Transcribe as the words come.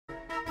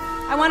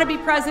I want to be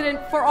president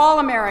for all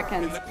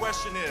Americans. And the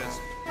question is,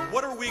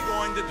 what are we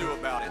going to do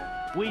about it?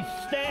 We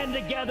stand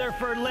together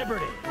for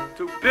liberty.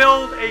 To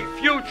build a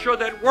future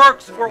that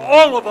works for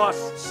all of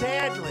us.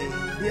 Sadly,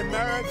 the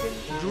American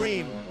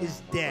dream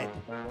is dead.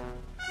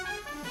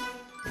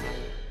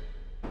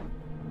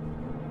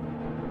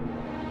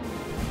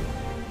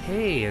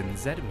 Hey,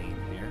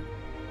 Enzetamine here.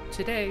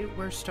 Today,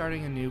 we're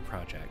starting a new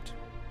project.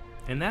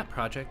 And that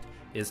project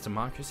is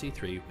Democracy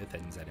 3 with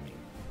Enzetamine.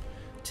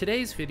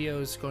 Today's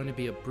video is going to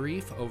be a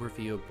brief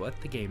overview of what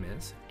the game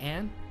is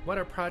and what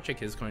our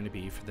project is going to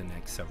be for the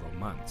next several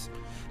months.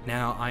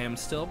 Now, I am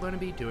still going to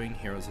be doing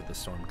Heroes of the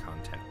Storm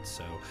content,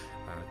 so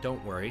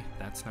don't worry,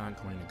 that's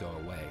not going to go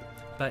away.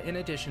 But in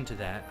addition to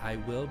that, I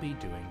will be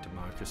doing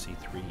Democracy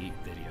 3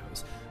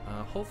 videos,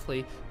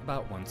 hopefully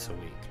about once a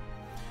week.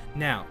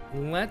 Now,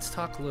 let's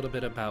talk a little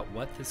bit about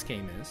what this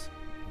game is,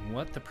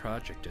 what the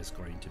project is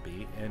going to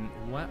be, and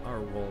what our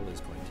role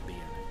is going to be in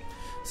it.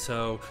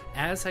 So,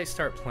 as I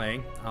start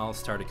playing, I'll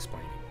start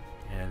explaining,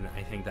 and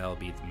I think that'll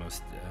be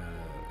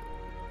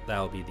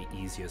the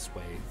easiest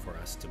way for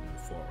us to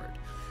move forward.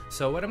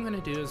 So what I'm going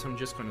to do is I'm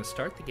just going to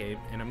start the game,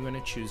 and I'm going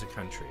to choose a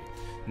country.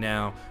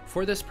 Now,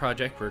 for this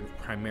project, we're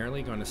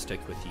primarily going to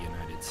stick with the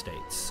United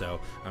States. So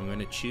I'm going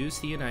to choose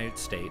the United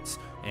States,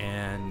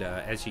 and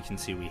as you can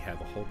see, we have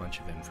a whole bunch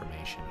of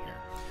information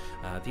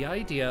here. The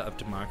idea of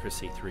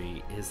Democracy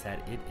 3 is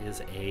that it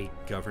is a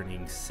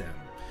governing sim.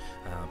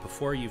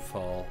 Before you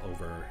fall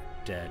over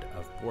dead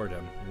of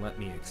boredom, let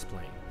me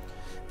explain.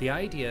 The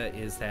idea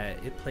is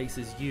that it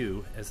places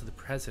you as the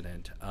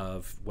president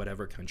of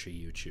whatever country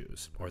you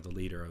choose, or the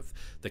leader of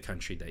the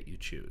country that you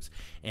choose.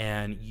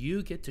 And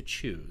you get to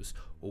choose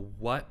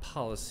what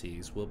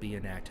policies will be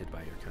enacted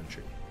by your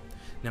country.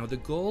 Now, the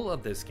goal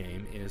of this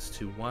game is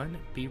to, 1,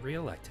 be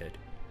reelected,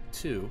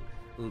 2,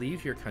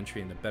 leave your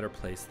country in a better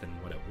place than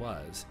what it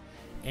was,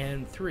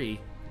 and 3,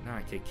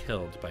 not get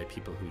killed by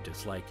people who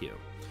dislike you.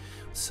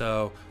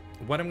 So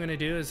what I'm going to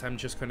do is I'm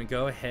just going to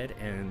go ahead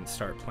and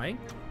start playing.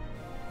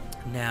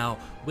 Now,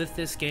 with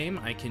this game,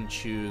 I can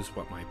choose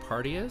what my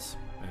party is,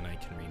 and I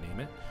can rename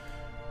it.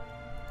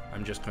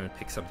 I'm just going to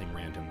pick something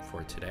random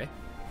for today.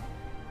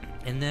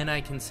 And then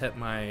I can set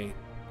my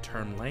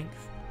term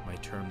length, my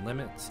term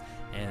limits,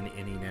 and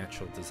any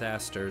natural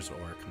disasters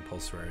or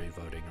compulsory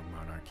voting or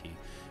monarchy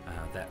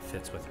that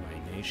fits with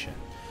my nation.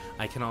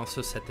 I can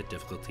also set the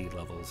difficulty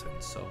levels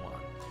and so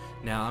on.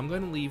 Now, I'm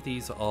going to leave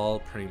these all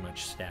pretty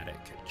much static,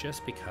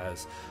 just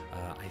because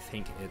I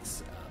think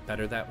it's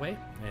better that way,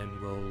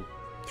 and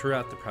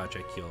throughout the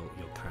project you'll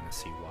kind of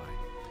see why.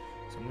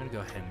 So I'm going to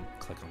go ahead and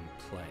click on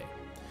play.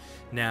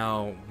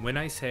 Now, when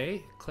I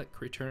say click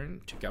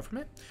return to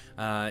government,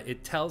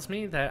 it tells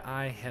me that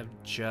I have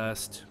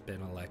just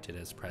been elected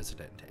as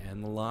president,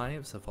 and the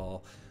lives of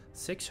all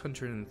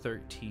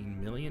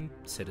 613 million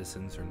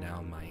citizens are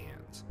now in my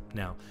hands.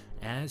 Now,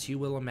 as you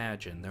will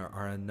imagine, there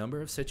are a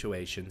number of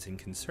situations and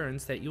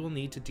concerns that you will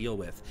need to deal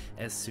with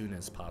as soon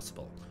as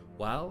possible,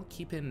 while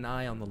keeping an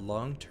eye on the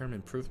long-term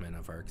improvement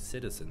of our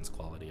citizens'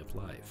 quality of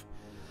life.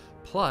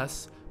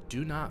 Plus,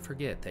 do not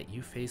forget that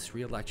you face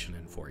re-election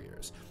in 4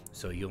 years,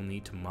 so you'll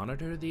need to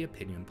monitor the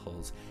opinion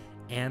polls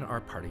and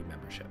our party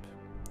membership.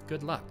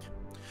 Good luck!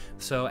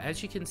 So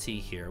as you can see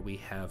here, we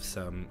have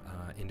some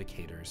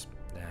indicators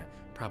that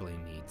probably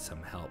need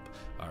some help.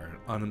 Our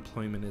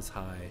unemployment is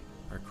high,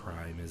 our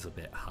crime is a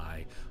bit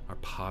high, our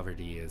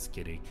poverty is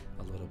getting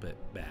a little bit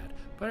bad,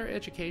 but our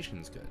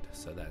education's good,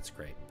 so that's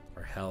great.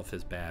 Our health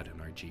is bad and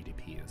our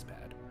GDP is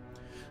bad.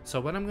 So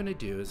what I'm going to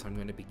do is I'm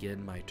going to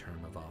begin my term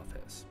of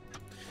office.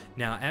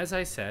 Now, as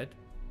I said,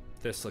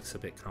 this looks a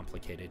bit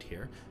complicated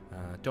here.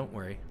 Don't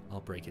worry,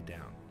 I'll break it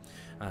down.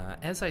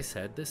 As I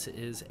said, this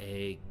is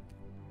a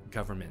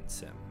government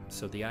sim.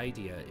 So the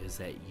idea is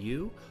that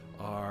you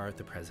are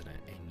the president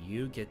and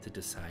you get to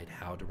decide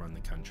how to run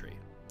the country.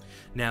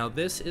 Now,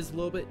 this is a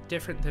little bit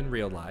different than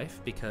real life,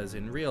 because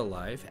in real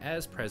life,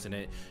 as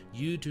president,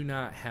 you do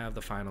not have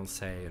the final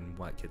say in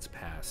what gets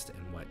passed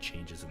and what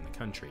changes in the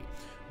country.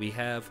 We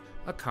have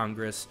a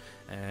Congress,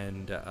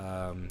 and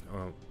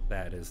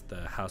that is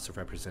the House of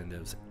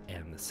Representatives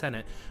and the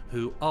Senate,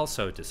 who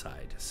also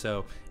decide.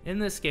 So in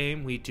this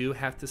game, we do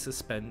have to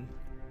suspend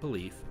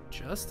belief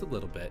just a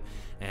little bit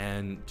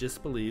and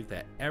just believe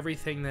that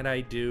everything that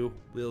I do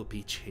will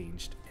be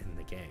changed in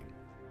the game.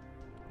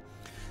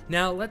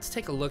 Now, let's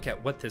take a look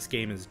at what this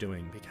game is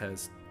doing,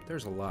 because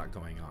there's a lot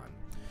going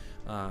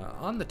on.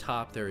 On the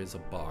top, there is a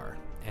bar,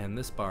 and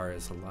this bar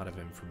is a lot of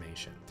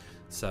information.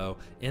 So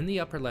in the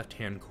upper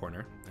left-hand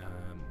corner,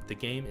 the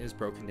game is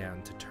broken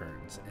down to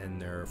turns,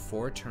 and there are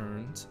 4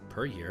 turns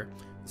per year,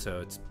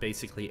 so it's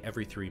basically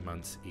every 3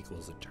 months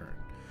equals a turn.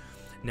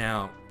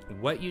 Now,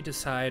 what you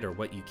decide or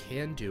what you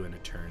can do in a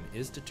turn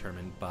is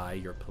determined by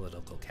your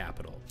political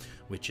capital,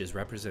 which is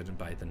represented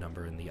by the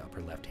number in the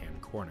upper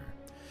left-hand corner.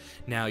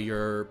 Now,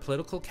 your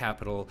political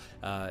capital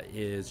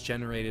is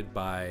generated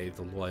by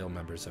the loyal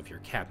members of your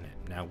cabinet.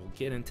 Now, we'll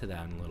get into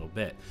that in a little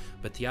bit,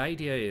 but the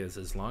idea is,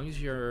 as long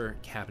as your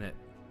cabinet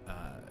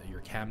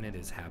your cabinet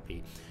is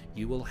happy,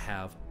 you will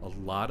have a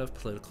lot of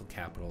political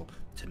capital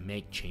to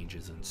make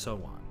changes and so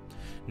on.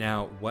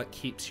 Now, what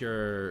keeps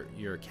your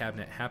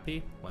cabinet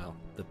happy? Well,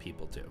 the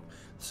people do.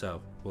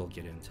 So we'll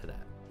get into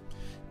that.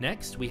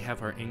 Next, we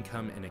have our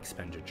income and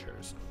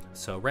expenditures.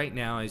 So right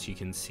now, as you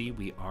can see,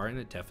 we are in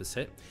a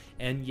deficit.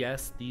 And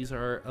yes, these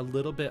are a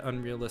little bit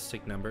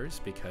unrealistic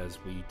numbers because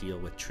we deal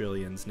with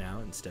trillions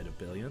now instead of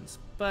billions.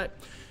 But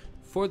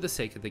for the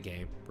sake of the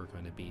game, we're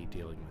going to be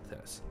dealing with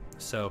this.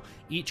 So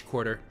each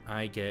quarter,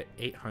 I get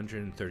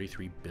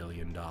 $833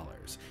 billion,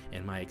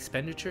 and my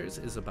expenditures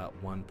is about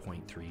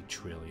 $1.3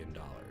 trillion.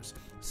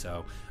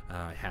 So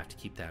I have to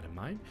keep that in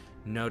mind.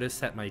 Notice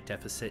that my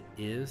deficit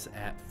is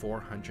at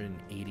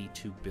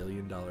 $482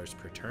 billion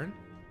per turn,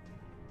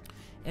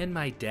 and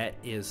my debt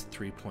is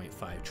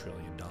 $3.5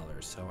 trillion,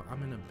 so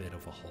I'm in a bit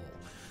of a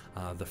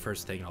hole. The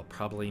first thing I'll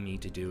probably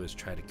need to do is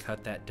try to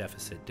cut that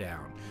deficit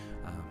down,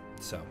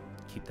 so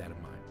keep that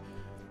in mind.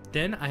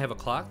 Then I have a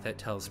clock that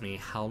tells me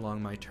how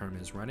long my term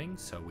is running,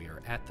 so we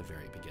are at the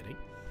very beginning.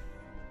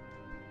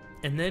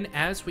 And then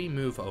as we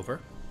move over,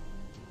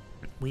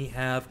 we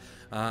have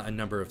a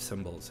number of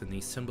symbols, and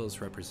these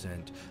symbols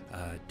represent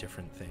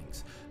different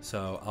things.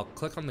 So I'll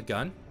click on the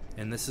gun,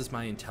 and this is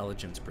my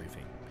intelligence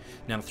briefing.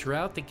 Now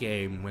throughout the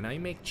game, when I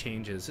make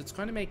changes, it's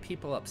going to make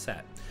people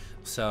upset.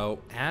 So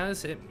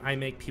as I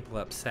make people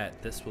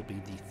upset, this will be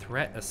the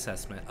threat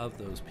assessment of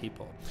those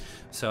people.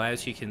 So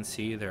as you can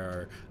see,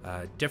 there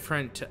are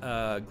different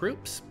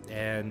groups,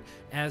 and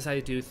as I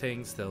do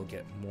things, they'll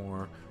get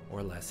more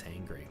or less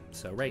angry.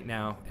 So right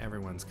now,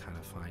 everyone's kind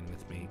of fine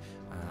with me.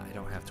 I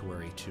don't have to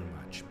worry too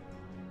much.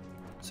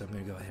 So I'm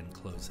going to go ahead and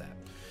close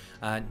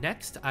that.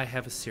 Next, I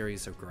have a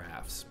series of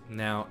graphs.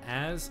 Now,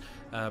 as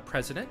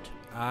president,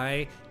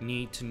 I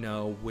need to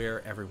know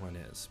where everyone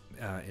is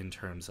in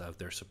terms of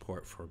their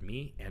support for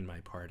me and my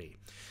party.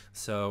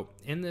 So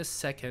in this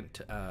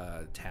second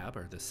tab,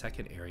 or the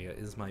second area,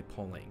 is my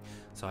polling.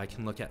 So I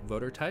can look at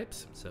voter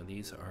types. So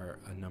these are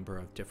a number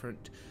of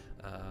different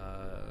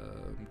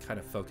kind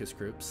of focus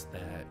groups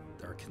that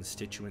are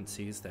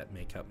constituencies that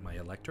make up my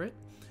electorate.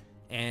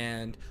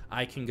 And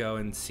I can go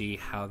and see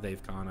how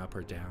they've gone up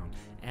or down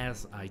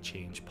as I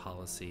change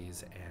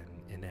policies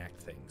and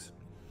enact things.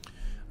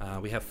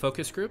 We have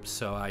focus groups,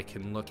 so I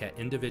can look at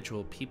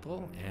individual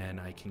people and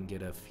I can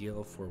get a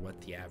feel for what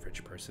the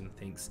average person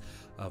thinks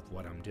of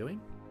what I'm doing.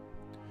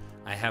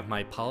 I have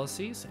my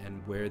policies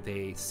and where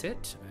they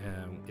sit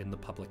in the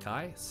public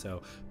eye.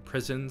 So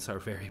prisons are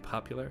very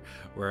popular,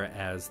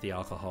 whereas the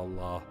alcohol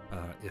law,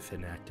 if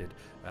enacted,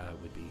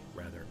 would be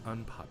rather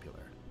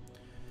unpopular.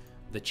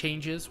 The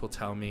changes will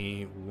tell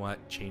me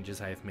what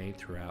changes I have made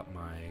throughout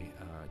my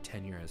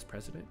tenure as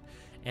president,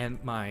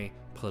 and my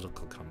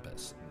political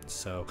compass.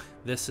 So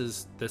this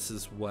is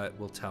what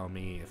will tell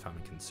me if I'm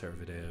a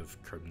conservative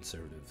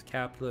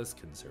capitalist,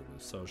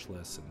 conservative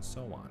socialist, and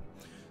so on.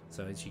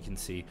 So as you can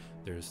see,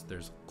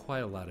 there's quite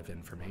a lot of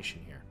information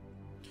here.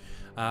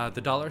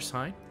 The dollar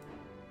sign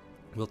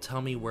will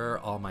tell me where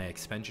all my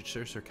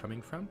expenditures are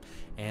coming from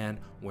and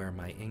where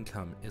my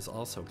income is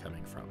also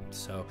coming from.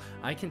 So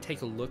I can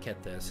take a look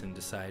at this and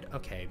decide,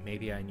 okay,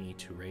 maybe I need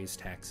to raise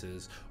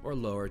taxes or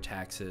lower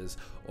taxes,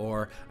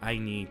 or I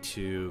need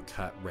to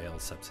cut rail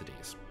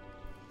subsidies,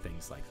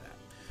 things like that.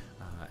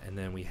 And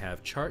then we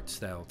have charts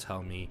that'll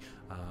tell me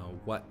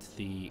what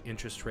the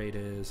interest rate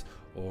is,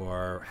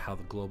 or how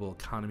the global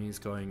economy is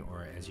going,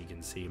 or as you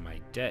can see, my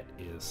debt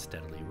is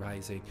steadily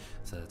rising,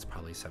 so that's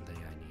probably something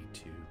I need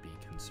to be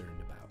concerned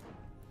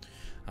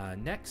about.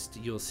 Next,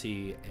 you'll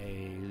see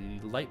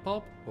a light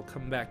bulb. We'll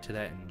come back to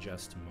that in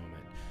just a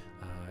moment.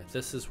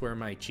 This is where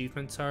my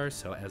achievements are,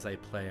 so as I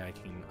play, I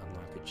can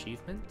unlock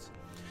achievements.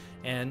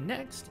 And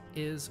next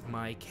is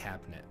my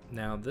cabinet.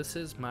 Now this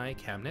is my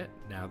cabinet.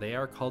 Now they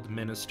are called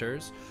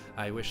ministers.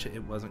 I wish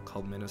it wasn't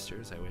called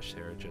ministers. I wish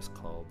they were just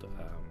called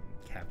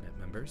cabinet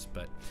members,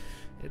 but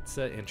it's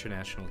an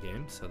international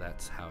game, so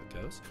that's how it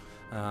goes.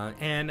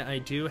 And I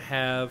do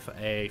have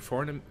a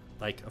foreign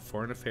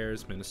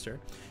affairs minister,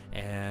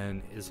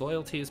 and his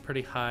loyalty is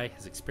pretty high,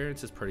 his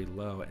experience is pretty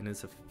low, and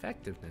his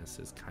effectiveness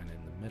is kind of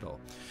in the middle.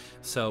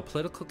 So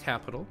political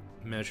capital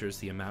measures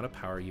the amount of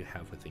power you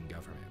have within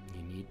government.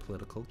 You need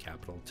political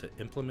capital to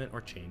implement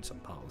or change some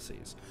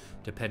policies,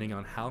 depending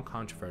on how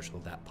controversial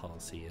that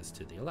policy is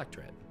to the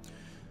electorate.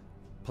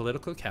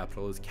 Political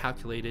capital is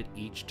calculated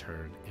each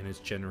turn and is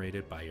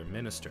generated by your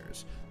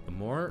ministers. The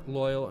more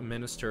loyal a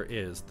minister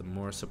is, the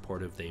more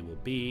supportive they will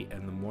be,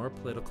 and the more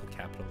political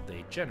capital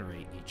they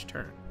generate each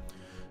turn.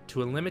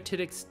 To a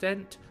limited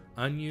extent,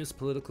 unused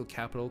political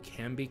capital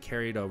can be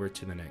carried over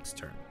to the next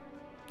turn,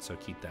 so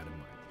keep that in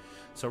mind.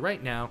 So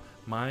right now,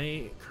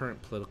 my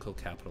current political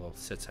capital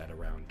sits at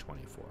around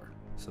 24,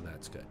 so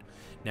that's good.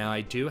 Now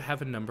I do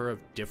have a number of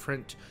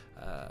different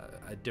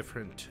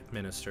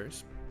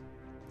ministers.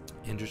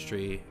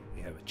 Industry,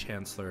 we have a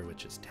chancellor,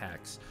 which is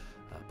tax,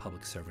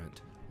 public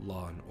servant,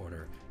 law and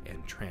order,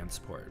 and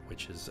transport,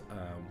 which is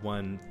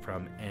one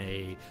from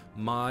a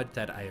mod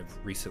that I have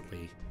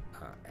recently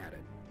added.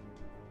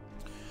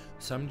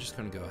 So I'm just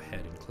going to go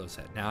ahead and close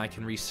that. Now I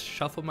can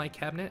reshuffle my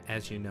cabinet.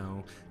 As you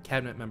know,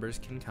 cabinet members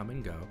can come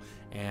and go.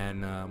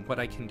 And what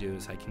I can do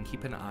is I can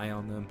keep an eye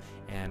on them,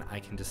 and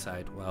I can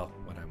decide, well,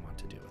 what I want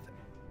to do with it.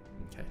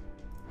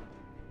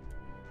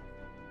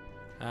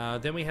 Okay.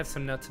 Then we have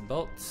some nuts and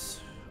bolts.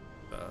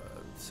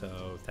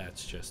 So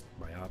that's just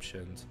my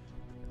options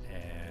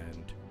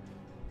and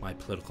my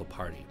political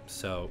party.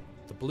 So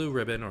the blue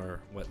ribbon, or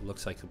what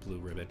looks like a blue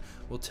ribbon,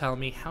 will tell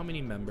me how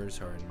many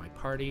members are in my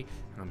party,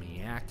 how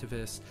many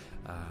activists,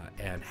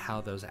 and how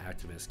those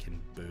activists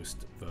can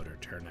boost voter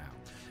turnout.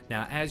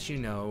 Now, as you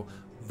know,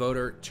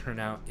 voter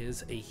turnout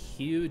is a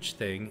huge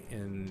thing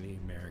in the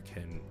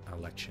American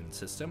election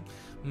system,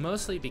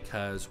 mostly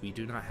because we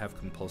do not have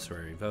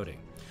compulsory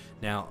voting.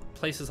 Now,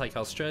 places like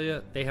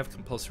Australia, they have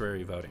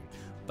compulsory voting,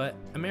 but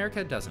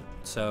America doesn't.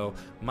 So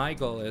my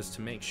goal is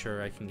to make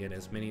sure I can get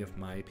as many of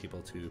my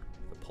people to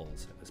the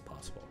polls as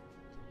possible.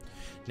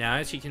 Now,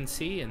 as you can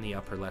see in the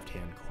upper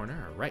left-hand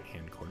corner, or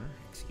right-hand corner,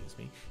 excuse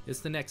me,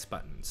 is the next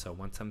button. So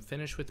once I'm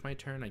finished with my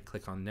turn, I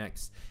click on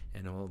next,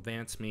 and it will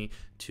advance me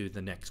to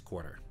the next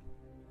quarter.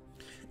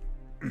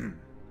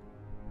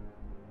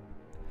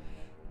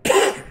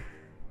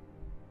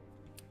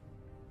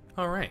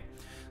 All right,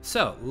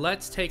 so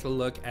let's take a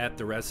look at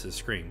the rest of the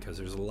screen, because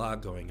there's a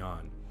lot going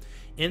on.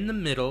 In the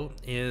middle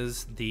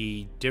is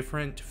the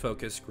different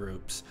focus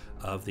groups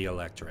of the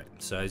electorate.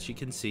 So as you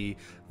can see,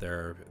 there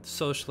are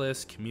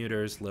socialists,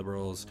 commuters,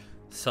 liberals,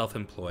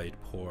 self-employed,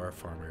 poor,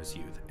 farmers,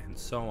 youth, and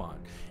so on.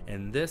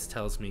 And this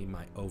tells me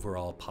my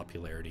overall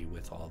popularity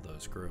with all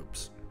those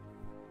groups.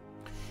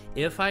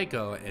 If I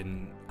go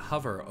and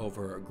hover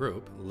over a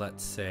group,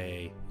 let's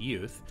say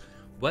youth,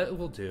 what it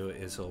will do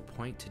is it will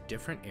point to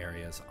different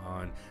areas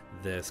on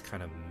this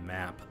kind of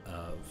map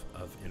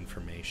of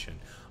information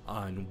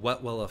on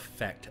what will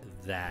affect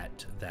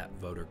that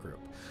voter group.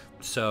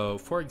 So,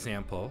 for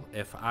example,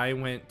 if I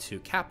went to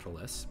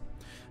capitalists,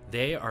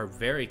 they are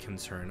very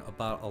concerned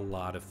about a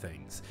lot of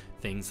things.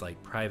 Things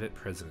like private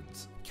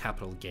prisons,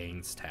 capital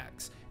gains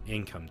tax,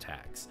 income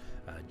tax,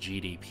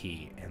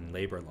 GDP, and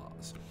labor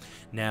laws.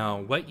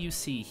 Now, what you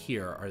see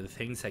here are the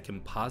things that can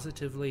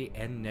positively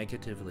and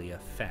negatively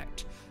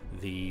affect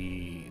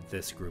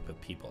this group of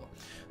people.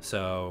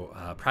 So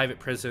private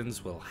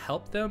prisons will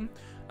help them.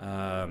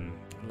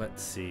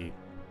 Let's see,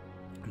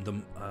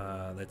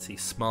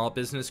 small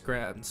business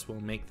grants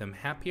will make them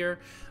happier.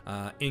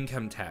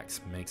 Income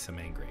tax makes them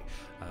angry.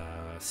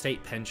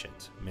 State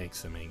pensions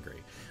makes them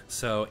angry.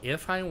 So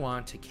if I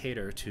want to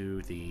cater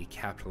to the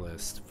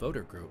capitalist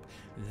voter group,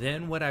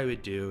 then what I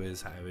would do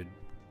is I would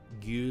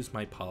use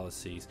my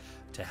policies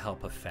to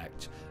help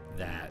affect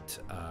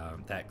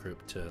that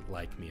group to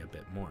like me a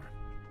bit more.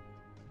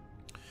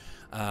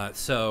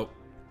 So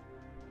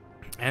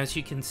as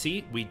you can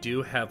see, we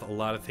do have a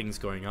lot of things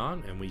going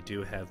on, and we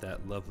do have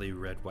that lovely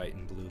red, white,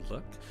 and blue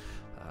look.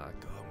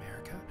 Go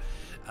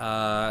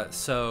America.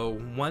 So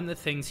one of the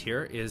things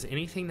here is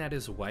anything that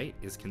is white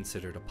is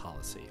considered a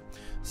policy.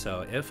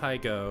 So if I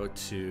go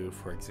to,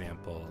 for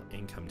example,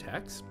 income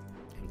tax,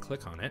 and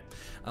click on it,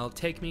 it'll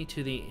take me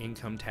to the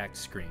income tax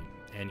screen.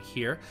 And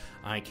here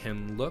I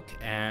can look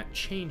at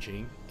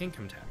changing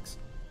income tax.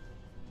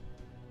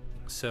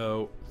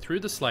 So through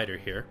the slider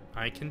here,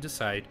 I can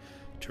decide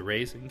to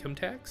raise income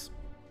tax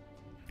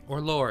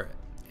or lower it.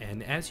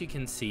 And as you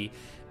can see,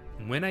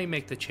 when I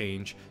make the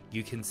change,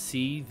 you can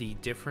see the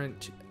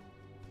different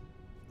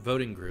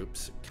voting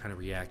groups kind of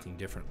reacting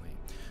differently.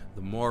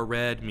 The more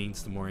red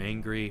means the more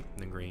angry,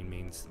 the green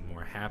means the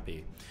more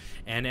happy.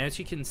 And as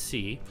you can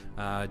see,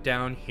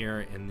 down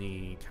here in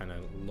the kind of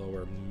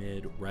lower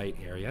mid-right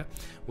area,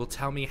 will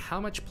tell me how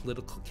much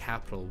political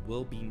capital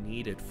will be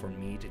needed for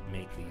me to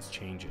make these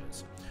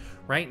changes.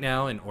 Right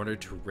now, in order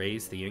to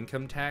raise the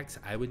income tax,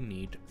 I would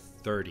need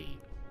 30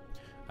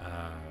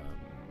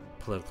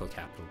 political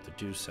capital to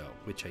do so,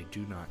 which I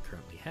do not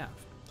currently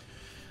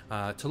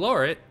have. To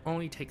lower it,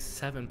 only takes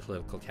 7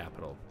 political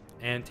capital.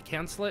 And to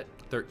cancel it,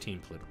 13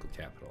 political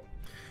capital.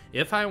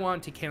 If I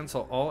want to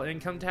cancel all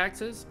income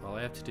taxes, all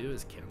I have to do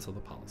is cancel the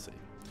policy.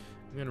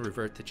 I'm going to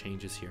revert the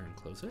changes here and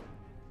close it.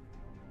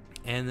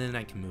 And then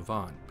I can move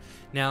on.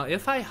 Now,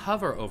 if I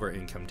hover over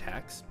income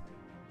tax,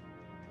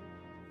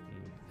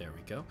 there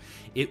we go,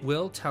 it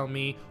will tell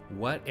me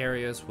what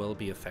areas will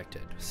be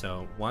affected.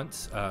 So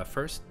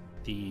first,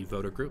 the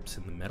voter groups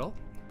in the middle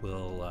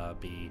will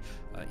be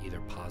either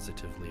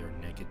positively or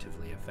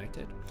negatively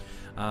affected.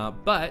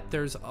 But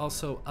there's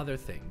also other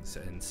things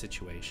and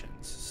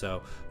situations.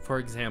 So, for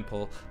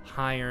example,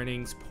 high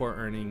earnings, poor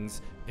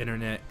earnings,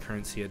 internet,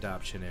 currency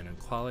adoption, and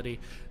inequality,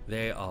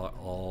 they are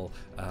all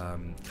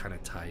kind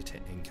of tied to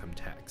income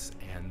tax.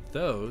 And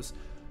those,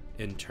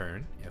 in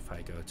turn, if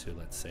I go to,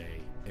 let's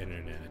say,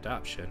 internet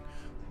adoption,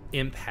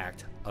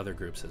 impact other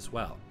groups as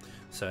well.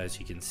 So as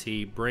you can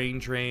see, brain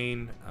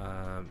drain,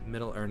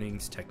 middle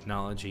earnings,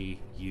 technology,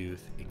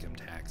 youth, income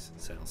tax,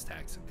 sales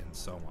tax, and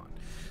so on.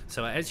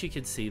 So as you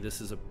can see,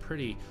 this is a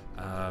pretty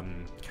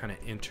kind of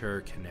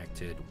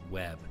interconnected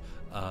web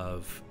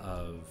of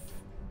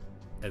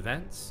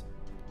events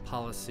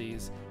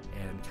policies,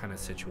 and kind of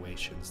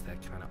situations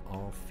that kind of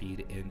all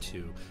feed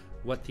into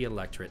what the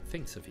electorate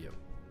thinks of you.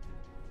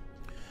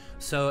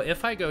 So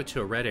if I go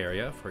to a red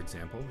area, for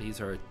example, these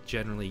are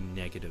generally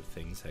negative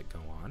things that go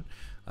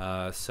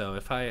on. So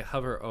if I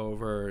hover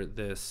over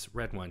this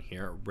red one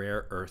here,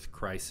 rare earth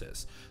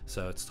crisis.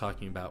 So it's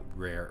talking about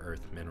rare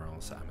earth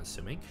minerals, I'm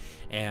assuming.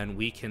 And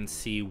we can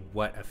see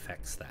what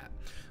affects that.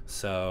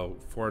 So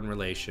foreign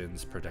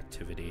relations,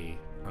 productivity,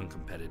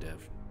 uncompetitive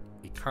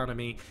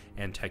economy,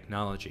 and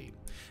technology.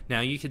 Now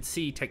you can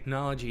see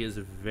technology is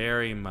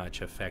very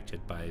much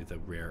affected by the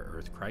rare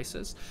earth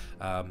crisis,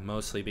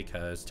 mostly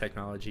because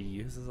technology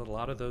uses a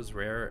lot of those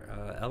rare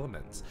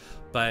elements.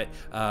 But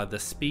the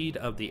speed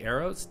of the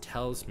arrows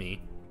tells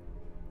me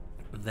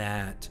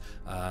that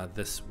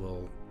this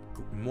will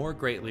more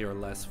greatly or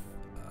less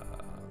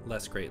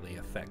greatly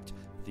affect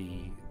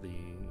the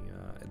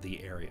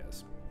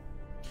areas.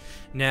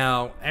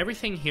 Now,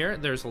 everything here,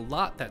 there's a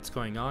lot that's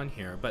going on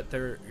here, but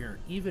there are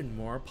even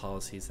more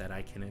policies that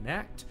I can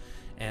enact,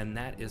 and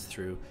that is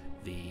through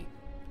the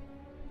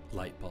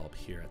light bulb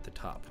here at the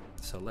top.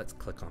 So let's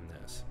click on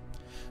this.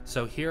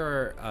 So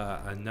here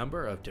are a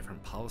number of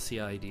different policy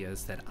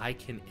ideas that I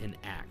can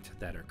enact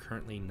that are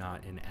currently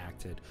not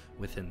enacted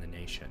within the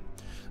nation.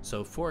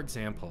 So for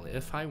example,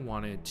 if I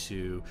wanted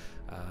to,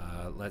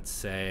 let's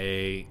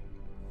say,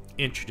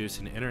 introduce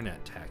an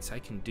internet tax, I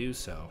can do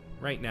so.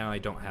 Right now I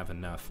don't have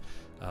enough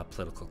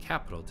political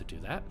capital to do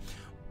that,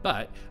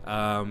 but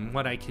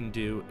what I can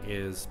do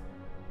is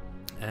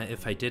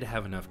if I did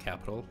have enough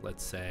capital,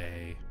 let's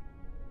say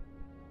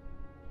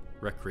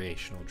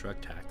recreational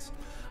drug tax,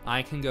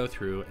 I can go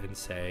through and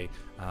say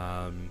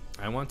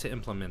I want to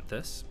implement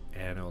this,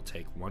 and it'll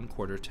take 1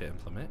 quarter to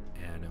implement,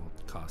 and it'll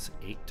cost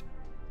 8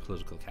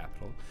 political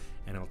capital,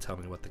 and it'll tell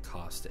me what the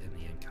cost and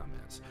the income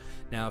is.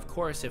 Now, of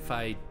course, if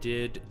I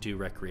did do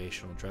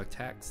recreational drug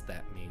tax,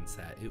 that means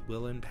that it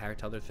will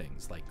impact other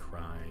things like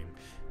crime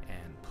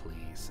and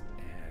police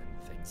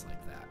and things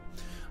like that.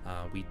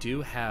 We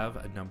do have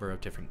a number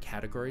of different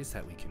categories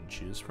that we can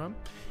choose from,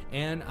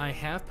 and I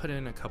have put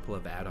in a couple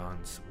of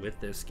add-ons with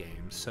this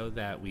game so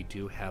that we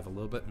do have a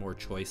little bit more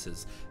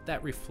choices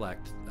that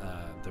reflect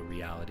the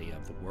reality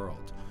of the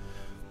world.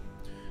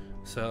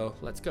 So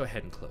let's go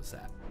ahead and close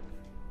that.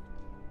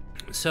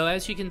 So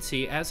as you can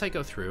see, as I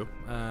go through,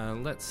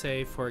 let's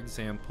say, for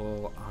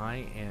example,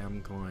 I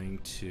am going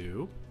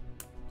to,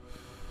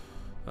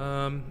 what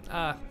I'm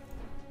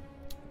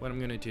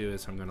going to do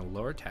is I'm going to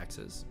lower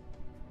taxes.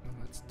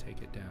 Let's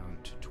take it down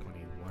to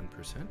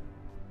 21%,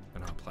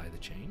 and I'll apply the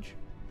change.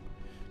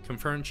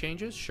 Confirm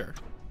changes, sure.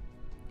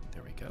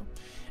 There we go.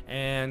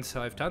 And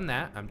so I've done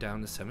that. I'm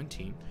down to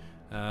 17.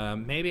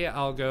 Maybe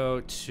I'll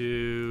go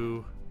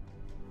to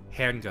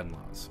handgun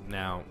laws.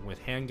 Now, with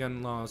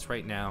handgun laws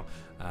right now,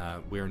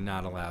 we're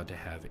not allowed to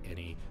have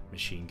any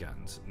machine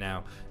guns.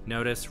 Now,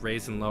 notice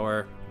raise and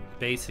lower.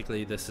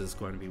 Basically, this is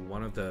going to be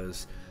one of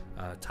those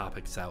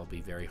topics that will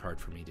be very hard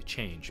for me to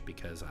change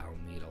because I'll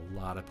need a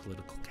lot of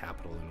political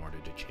capital in order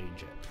to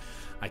change it.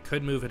 I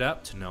could move it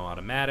up to no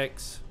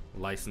automatics,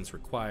 license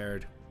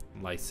required,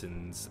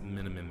 license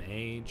minimum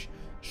age,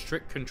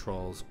 strict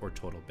controls, or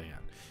total ban.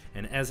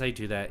 And as I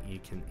do that, you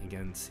can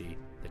again see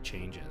the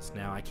changes.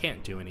 Now, I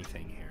can't do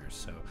anything here,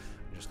 so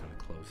I'm just going to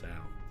close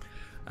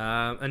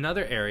out.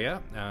 Another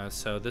area,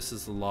 so this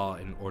is the law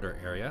and order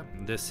area.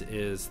 This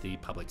is the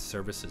public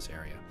services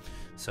area.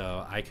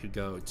 So I could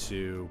go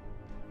to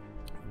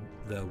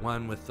the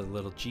one with the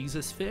little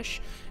Jesus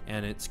fish,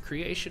 and it's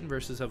creation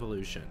versus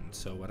evolution.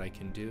 So what I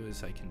can do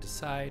is I can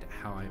decide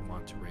how I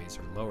want to raise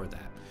or lower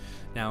that.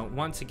 Now,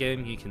 once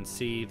again, you can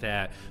see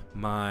that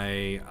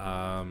my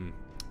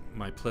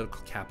my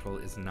political capital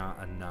is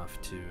not enough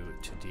to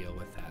deal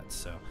with that.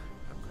 So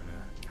I'm going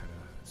to kind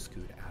of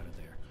scoot out of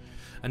there.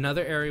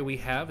 Another area we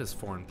have is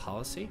foreign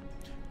policy.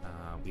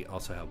 We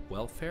also have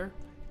welfare,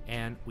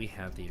 and we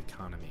have the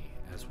economy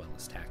as well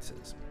as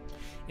taxes.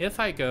 If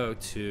I go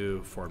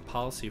to foreign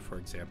policy, for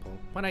example,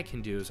 what I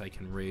can do is I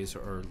can raise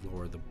or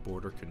lower the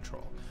border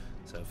control.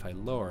 So if I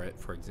lower it,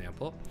 for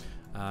example,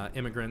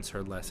 immigrants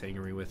are less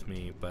angry with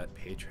me, but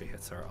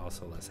patriots are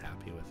also less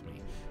happy with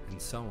me,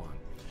 and so on.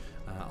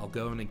 I'll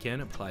go and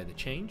again apply the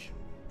change.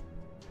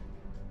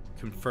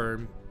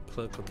 Confirm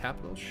political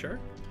capital, sure.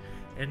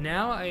 And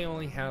now I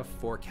only have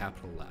 4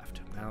 capital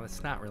left. Now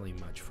that's not really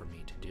much for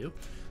me to do.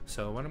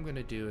 So what I'm going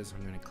to do is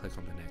I'm going to click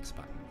on the next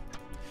button.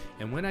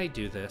 And when I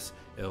do this,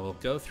 it will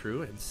go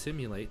through and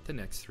simulate the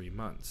next 3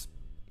 months.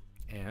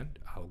 And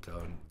I'll go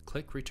and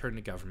click Return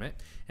to Government,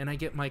 and I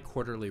get my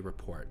quarterly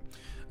report.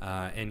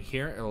 And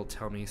here it will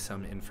tell me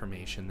some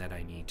information that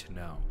I need to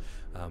know.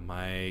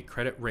 My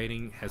credit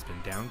rating has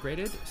been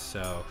downgraded,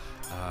 so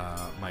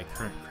my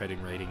current credit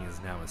rating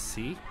is now a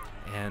C,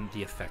 and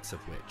the effects of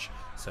which.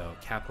 So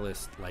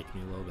capitalists like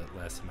me a little bit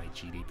less, and my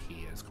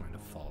GDP is going to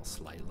fall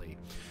slightly.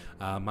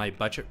 My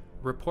budget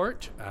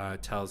report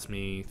tells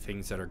me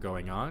things that are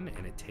going on,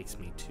 and it takes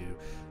me to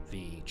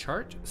the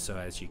chart. So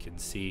as you can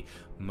see,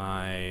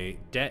 my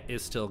debt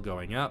is still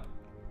going up.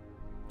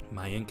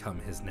 My income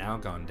has now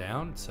gone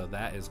down, so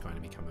that is going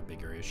to become a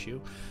bigger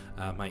issue.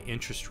 My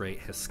interest rate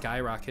has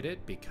skyrocketed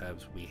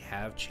because we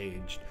have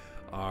changed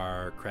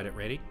our credit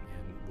rating,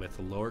 and with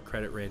a lower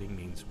credit rating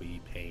means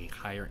we pay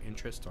higher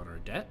interest on our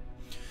debt.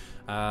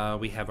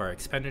 We have our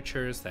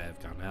expenditures that have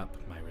gone up,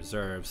 my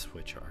reserves,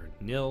 which are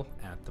nil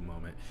at the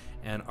moment,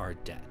 and our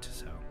debt.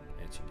 So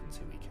as you can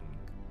see, we can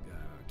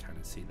kind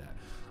of see that.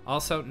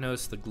 Also,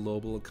 notice the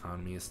global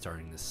economy is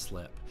starting to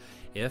slip.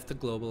 If the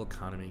global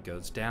economy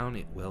goes down,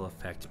 it will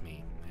affect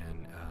me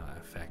and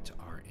affect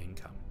our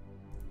income.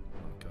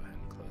 I'll go ahead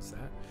and close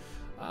that.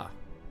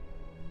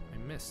 I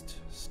missed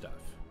stuff.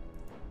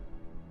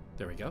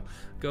 There we go.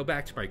 Go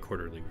back to my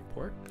quarterly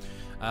report.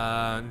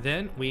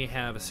 Then we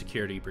have a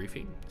security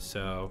briefing.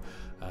 So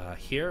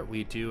here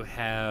we do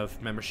have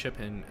membership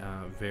in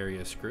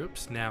various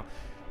groups. Now,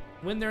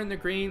 when they're in the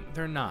green,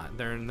 they're not.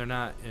 They're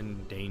not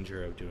in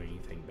danger of doing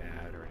anything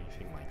bad or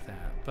anything like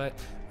that. But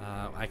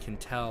I can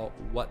tell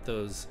what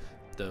those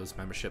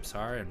memberships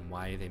are and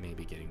why they may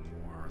be getting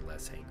more or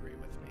less angry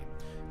with me.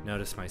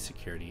 Notice my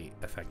security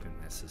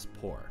effectiveness is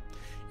poor.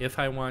 If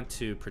I want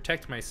to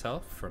protect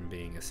myself from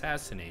being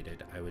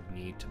assassinated, I would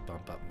need to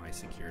bump up my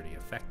security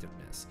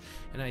effectiveness,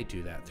 and I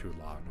do that through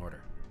law and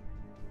order.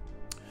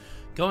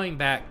 Going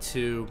back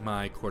to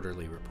my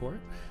quarterly report,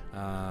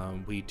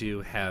 we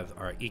do have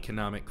our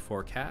economic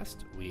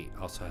forecast. We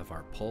also have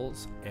our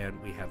polls,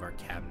 and we have our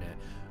cabinet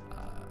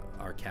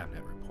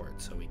report,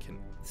 so we can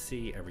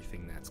see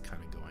everything that's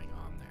kind of going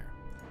on there.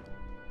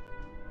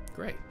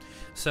 Great.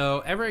 So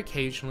ever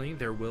occasionally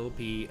there will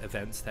be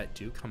events that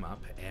do come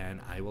up,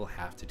 and I will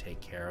have to take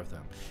care of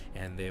them,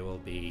 and they will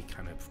be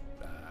kind of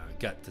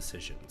gut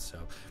decisions. So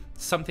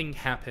something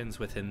happens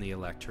within the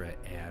electorate,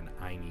 and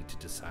I need to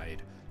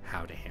decide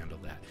how to handle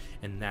that,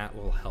 and that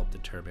will help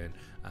determine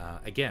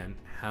again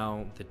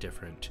how the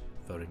different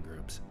voting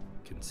groups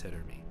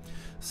consider me.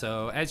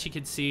 So as you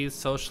can see,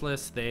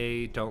 socialists,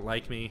 they don't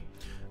like me.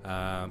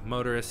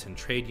 Motorists and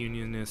trade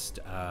unionists,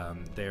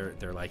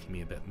 they're liking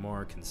me a bit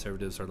more.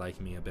 Conservatives are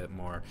liking me a bit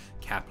more.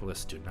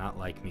 Capitalists do not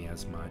like me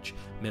as much.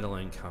 Middle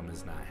income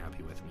is not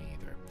happy with me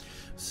either.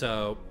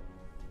 So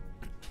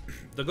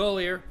the goal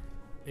here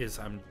is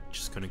I'm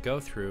just going to go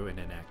through and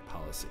enact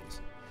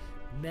policies.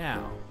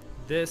 Now,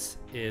 this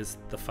is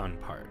the fun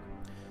part.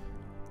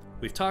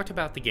 We've talked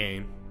about the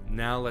game.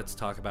 Now let's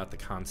talk about the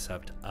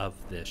concept of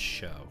this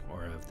show,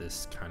 or of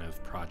this kind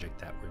of project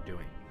that we're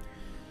doing.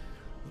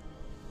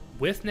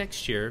 With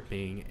next year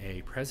being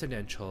a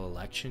presidential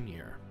election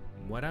year,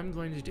 what I'm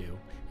going to do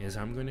is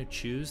I'm going to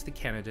choose the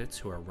candidates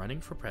who are running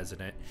for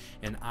president,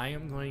 and I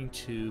am going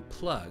to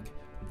plug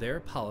their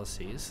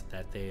policies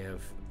that they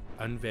have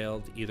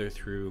unveiled either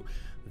through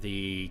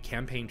the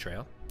campaign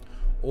trail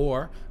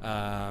or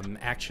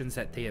actions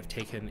that they have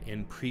taken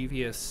in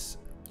previous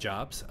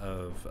jobs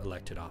of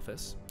elected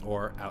office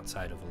or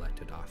outside of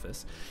elected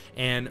office,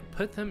 and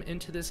put them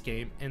into this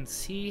game and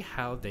see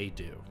how they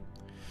do.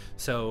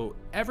 So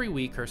every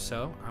week or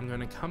so, I'm going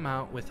to come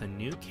out with a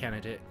new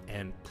candidate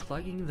and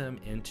plugging them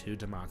into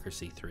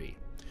Democracy 3.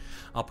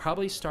 I'll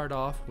probably start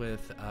off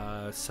with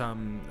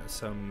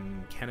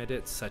some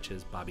candidates such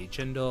as Bobby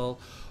Jindal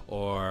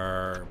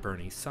or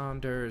Bernie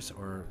Sanders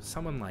or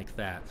someone like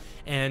that,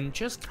 and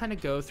just kind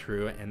of go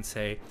through and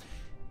say,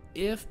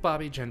 if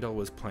Bobby Jindal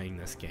was playing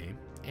this game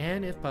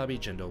and if Bobby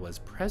Jindal was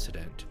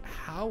president,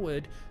 how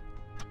would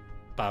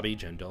Bobby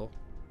Jindal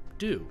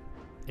do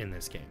in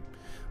this game?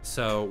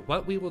 So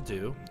what we will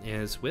do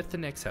is, with the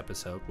next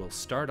episode, we'll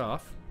start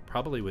off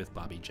probably with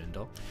Bobby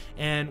Jindal,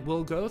 and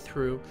we'll go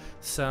through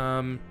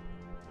some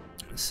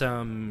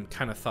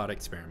kind of thought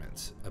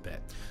experiments a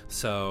bit.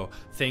 So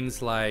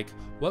things like,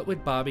 what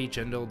would Bobby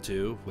Jindal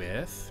do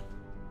with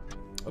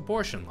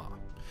abortion law?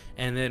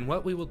 And then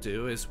what we will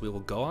do is we will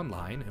go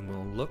online and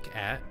we'll look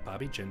at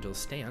Bobby Jindal's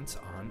stance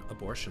on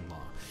abortion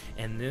law.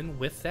 And then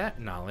with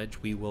that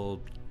knowledge, we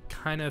will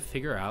kind of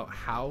figure out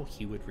how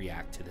he would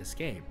react to this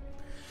game.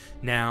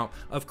 Now,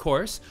 of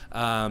course,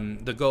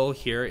 the goal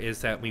here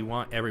is that we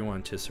want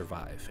everyone to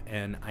survive.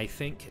 And I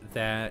think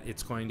that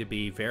it's going to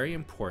be very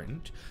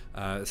important,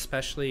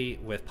 especially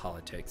with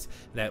politics,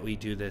 that we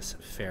do this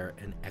fair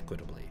and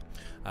equitably.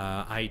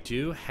 I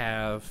do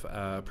have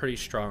a pretty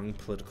strong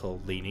political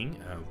leaning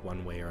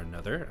one way or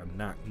another. I'm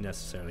not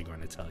necessarily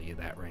going to tell you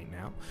that right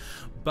now.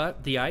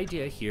 But the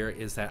idea here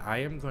is that I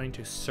am going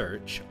to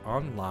search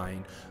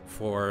online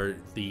for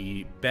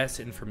the best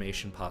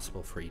information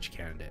possible for each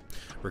candidate,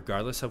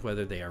 regardless of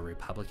whether they are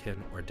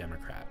Republican or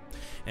Democrat.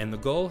 And the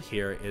goal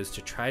here is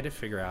to try to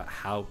figure out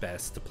how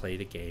best to play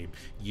the game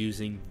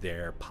using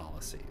their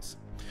policies.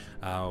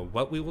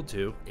 What we will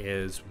do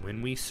is,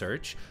 when we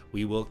search,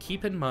 we will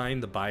keep in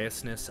mind the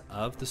biasness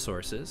of the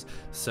sources.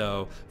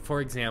 So, for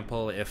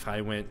example, if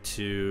I went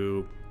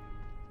to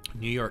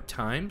New York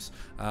Times,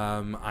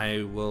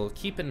 I will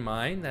keep in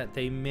mind that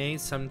they may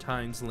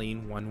sometimes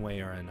lean one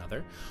way or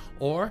another.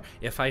 Or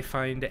if I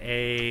find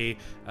a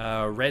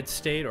Red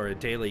State or a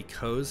Daily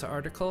Kos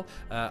article,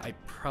 I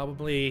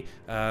probably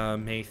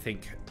may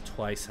think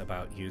twice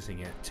about using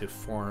it to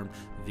form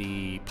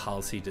the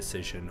policy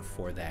decision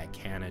for that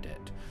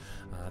candidate.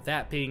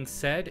 That being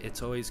said,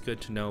 it's always good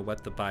to know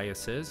what the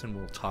bias is, and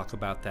we'll talk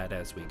about that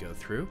as we go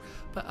through.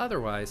 But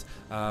otherwise,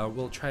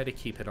 we'll try to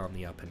keep it on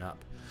the up and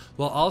up.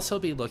 We'll also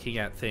be looking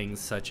at things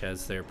such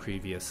as their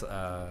previous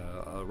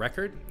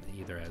record,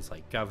 either as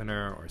like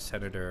governor or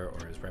senator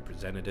or as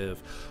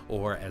representative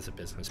or as a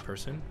business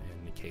person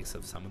in the case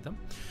of some of them.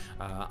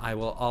 I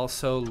will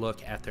also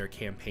look at their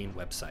campaign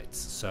websites.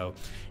 So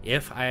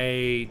if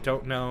I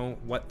don't know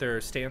what their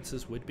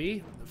stances would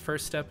be, the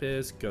first step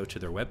is go to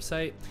their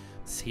website,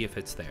 see if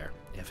it's there.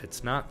 If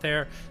it's not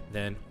there,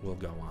 then we'll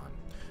go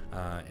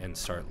on and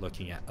start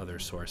looking at other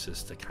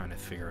sources to kind of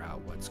figure out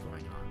what's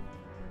going on.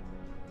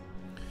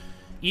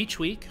 Each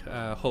week,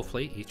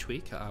 hopefully each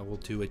week, we'll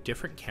do a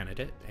different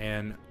candidate,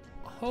 and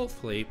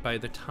hopefully by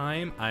the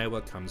time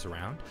Iowa comes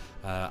around,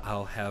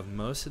 I'll have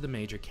most of the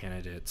major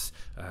candidates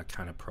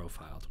kind of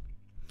profiled.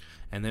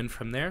 And then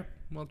from there,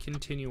 we'll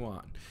continue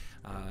on.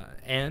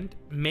 And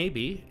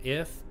maybe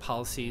if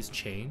policies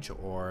change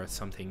or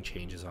something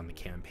changes on the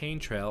campaign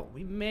trail,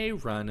 we may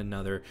run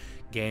another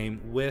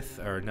game with,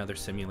 or another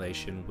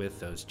simulation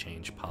with those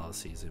changed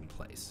policies in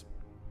place.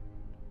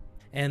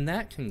 And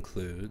that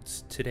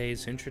concludes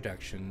today's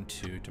introduction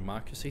to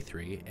Democracy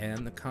 3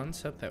 and the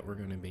concept that we're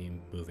going to be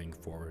moving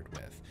forward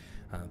with.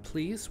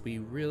 Please, we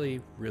really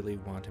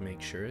want to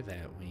make sure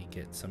that we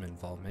get some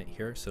involvement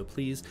here, so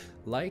please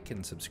like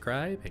and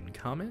subscribe and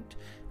comment,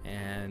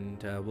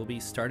 and we'll be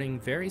starting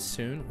very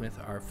soon with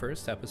our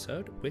first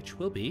episode, which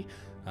will be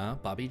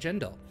Bobby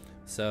Jindal.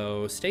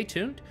 So stay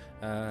tuned,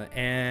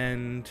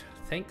 and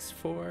thanks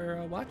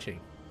for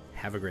watching.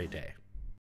 Have a great day.